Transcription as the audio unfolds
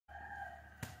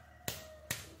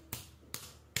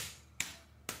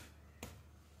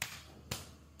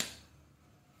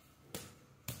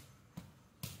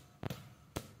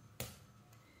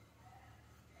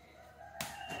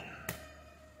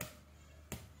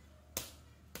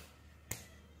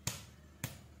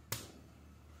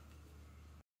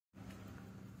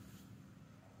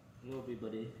Hello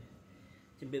everybody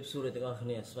ជំរាបសួរអ្នកទាំងអស់គ្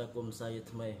នាស្វាគមន៍សាយ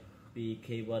ថ្មីពី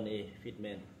K1A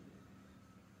Fitman.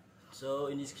 So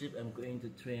in this clip I'm going to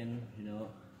train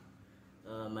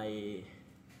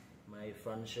my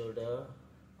front shoulder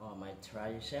or my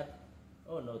tricep,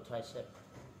 tricep,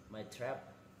 my trap,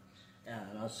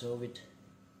 and also with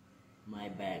my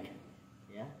back.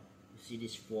 Yeah, you see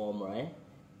this form, right?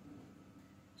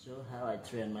 So how I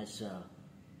train myself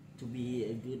to be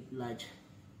a good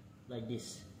like this.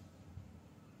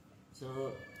 So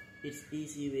it's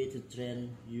easy way to train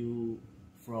you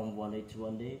from one day to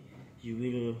one day. You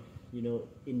will,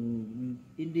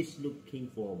 in this looking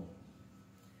form.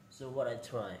 So what I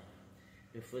try,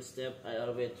 the first step I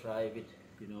always try with,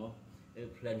 a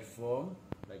plank form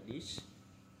like this,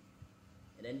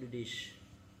 and then do this.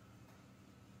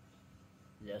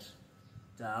 Just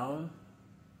down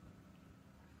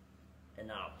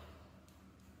and up.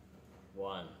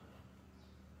 1,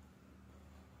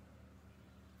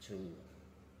 2,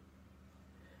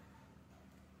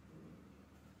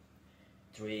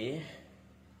 3,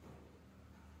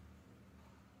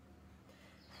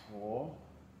 4,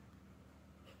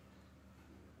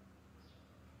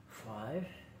 5,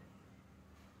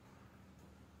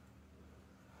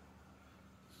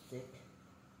 6,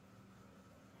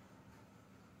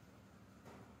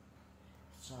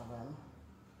 7,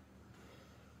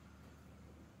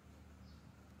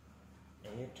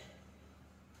 8,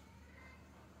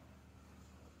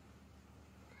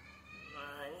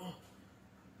 9,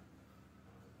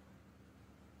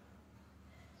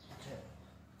 10.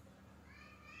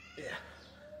 Yeah,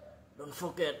 don't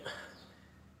forget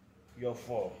your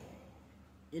form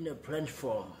in a plank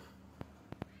form.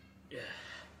 Yeah.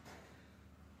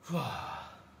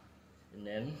 And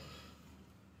then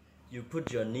you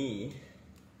put your knee,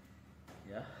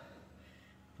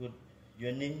 put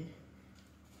your knee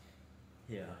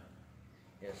here.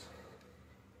 Yes,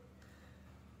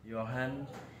 your hand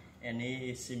and knee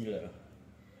is similar,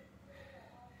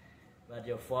 but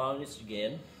your form is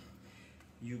again,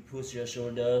 you push your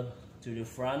shoulder to the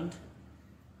front.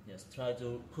 Yes, try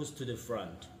to push to the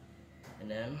front, and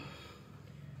then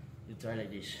you try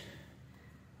like this.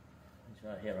 It's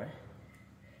right here, right?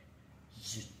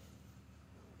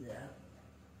 Yeah.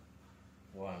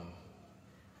 1,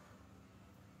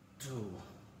 2,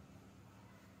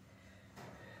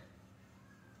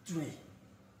 3,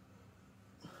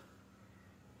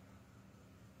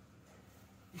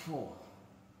 4,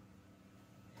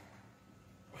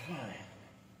 5,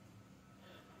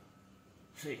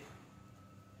 6,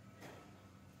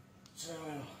 7,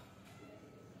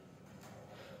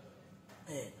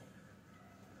 8,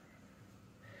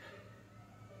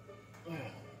 9,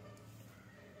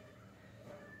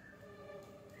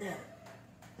 10.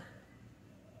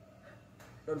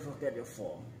 Don't forget your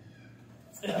form.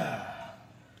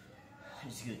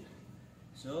 It's good.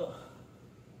 So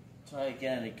try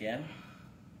again and again.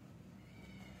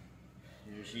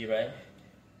 You see, right?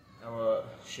 Our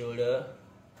shoulder,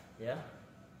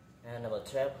 and our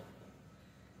trap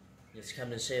just come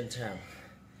at the same time,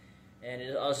 and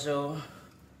it also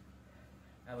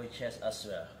our chest as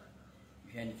well.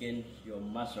 You can gain your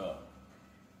muscle.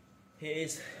 Here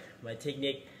is my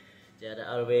technique that I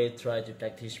always try to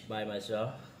practice by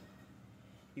myself.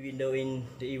 Even though in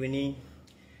the evening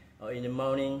or in the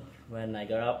morning when I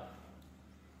get up,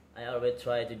 I always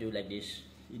try to do like this,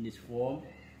 in this form.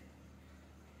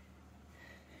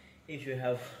 If you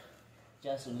have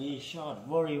just a really short,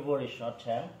 very short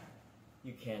time,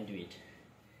 you can do it.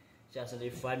 Just only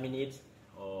 5 minutes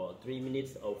or 3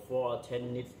 minutes or 4 or 10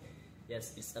 minutes.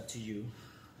 Yes, it's up to you.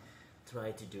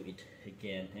 Try to do it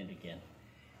again and again.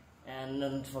 And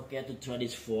don't forget to try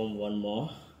this form one more.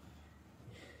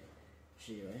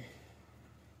 See, right?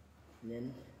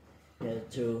 Then you have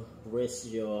to raise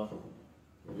your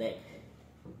leg.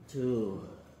 2,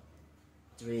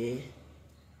 3,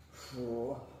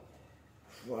 4,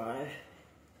 5,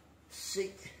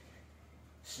 6,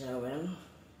 7,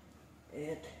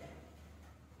 8,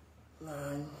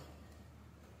 9,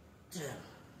 10.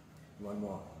 One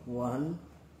more. 1,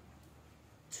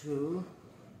 2,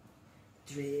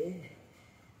 3,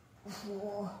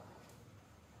 4,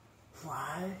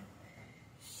 5,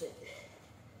 6,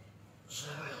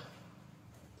 7,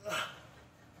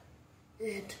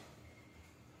 8,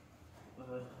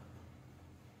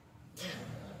 10.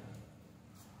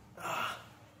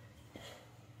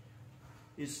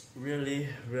 It's really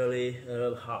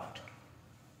hard.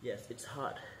 Yes, it's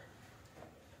hard,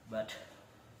 but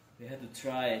we have to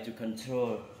try to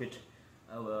control with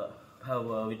our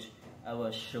power, with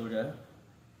our shoulder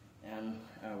and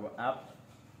our up,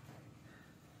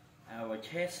 our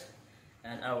chest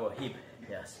and our hip.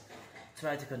 Yes,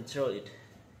 try to control it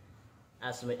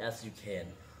as much as you can.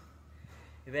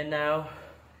 Even now,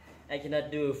 I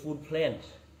cannot do a full planche,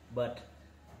 but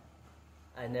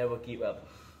I never give up.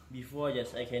 Before,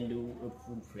 yes, I can do a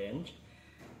full planche,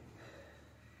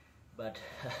 but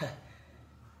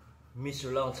miss a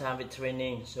long time with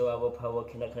training, so our power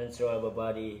cannot control our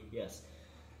body. Yes.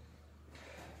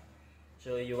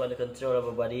 So you want to control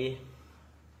our body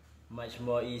much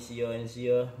more easier and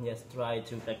easier. Just try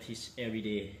to practice every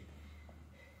day.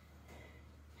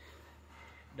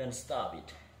 Don't stop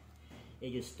it.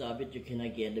 If you stop it, you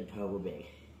cannot get the power back.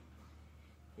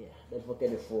 Yeah, don't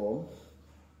forget the form.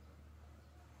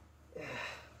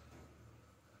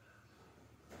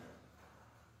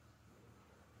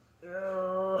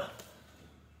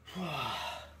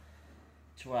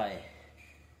 Try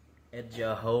at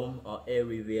your home or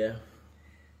everywhere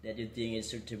that you think is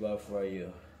suitable for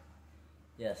you.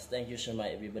 Yes, thank you so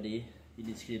much everybody. It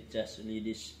is just only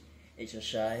this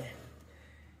exercise.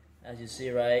 As you see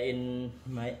right in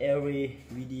my every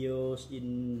videos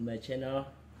in my channel,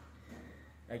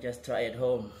 I just try at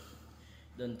home.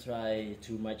 Don't try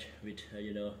too much with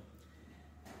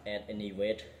add any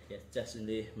weight. Yes, just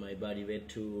only my body weight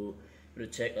to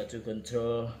protect or to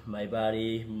control my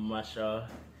body muscle.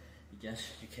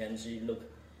 Just you can see look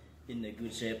in a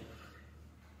good shape.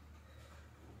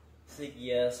 6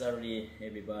 years already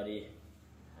everybody.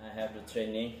 I have the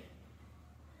training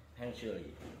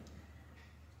punctually,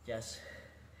 just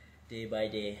day by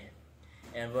day,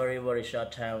 and very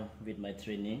short time with my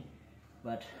training,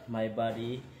 but my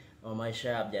body or my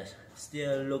shape just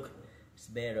still look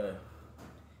better,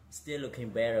 still looking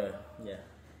better. Yeah,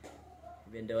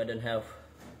 even though I don't have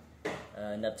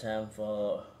enough time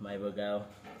for my workout,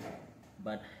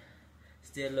 but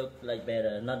still look like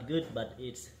better. Not good, but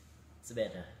it's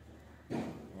better.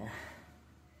 Yeah.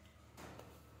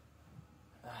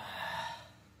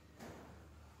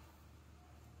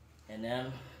 And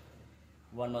then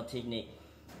one more technique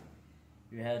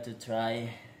you have to try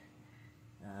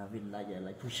with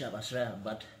like push-up as well,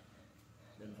 but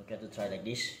don't forget to try like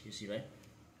this. You see, right?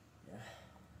 Yeah.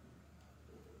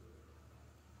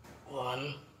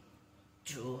 1,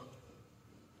 2,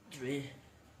 3,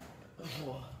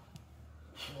 4,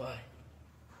 5,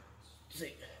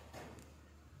 6,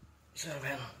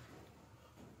 7,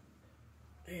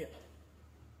 8,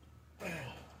 9,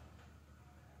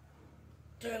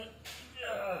 10.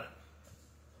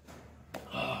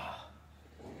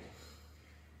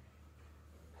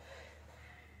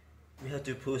 We have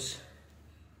to push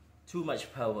too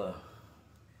much power.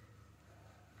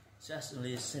 Just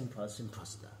only simple stuff.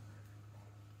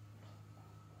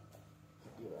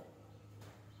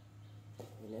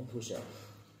 And then push up.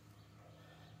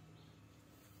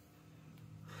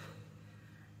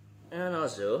 And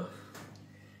also,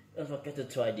 don't forget to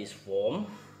try this form.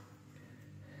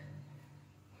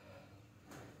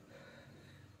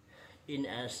 In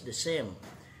as the same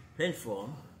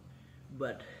platform,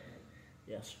 but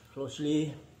yes,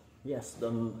 closely, yes,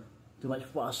 don't too much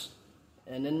fast,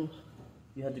 and then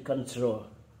you have to control,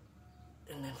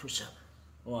 and then push up.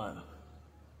 1,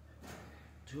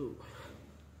 2,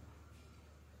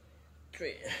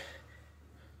 3.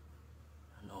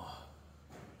 No,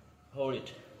 hold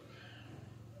it.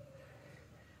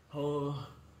 Hold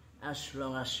as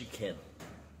long as you can.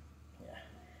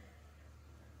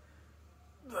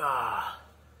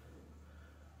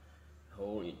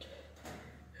 Hold it.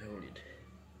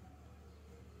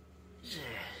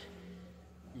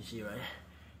 You see, right?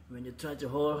 When you try to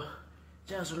hold,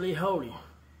 just only hold it,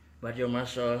 but your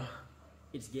muscle,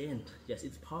 it's gained. Yes,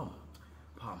 it's pump.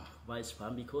 Why it's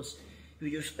pump? Because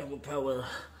we use our power,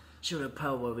 shoulder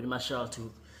power with muscle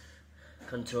to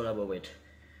control our weight.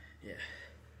 Yeah.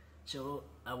 So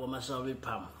our muscle will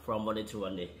pump from one day to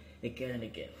one day, again and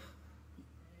again.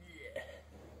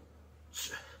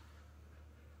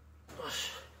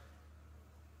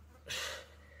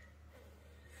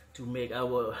 To make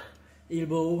our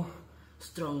elbow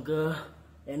stronger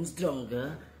and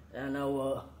stronger, and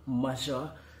our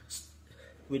muscle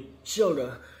with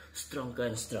shoulder stronger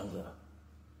and stronger.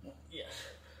 Yes,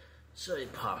 so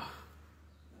it pump.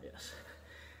 Yes.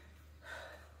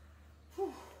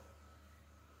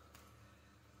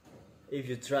 If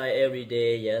you try every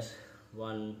day, yes,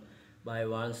 one by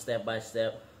one, step by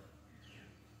step,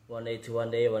 one day to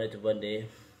one day, one day to one day,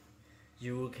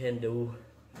 you can do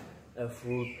a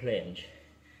full planche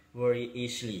very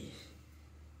easily.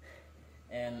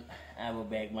 And our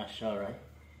back muscle, right,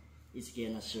 it's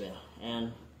gained as well,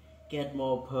 and get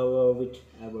more power with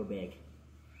our back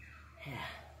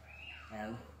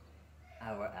and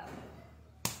our arm.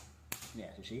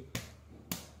 Yeah, you see?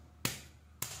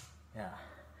 Yeah.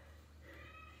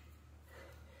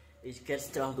 It gets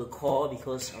stronger core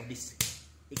because of this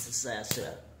exercise.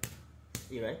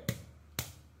 You right?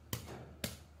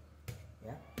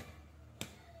 Yeah.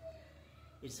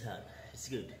 It's hard. It's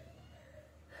good.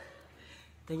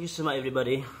 Thank you so much,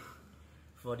 everybody,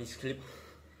 for this clip.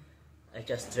 I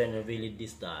just trained really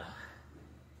this style.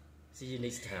 See you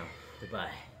next time.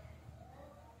 Goodbye.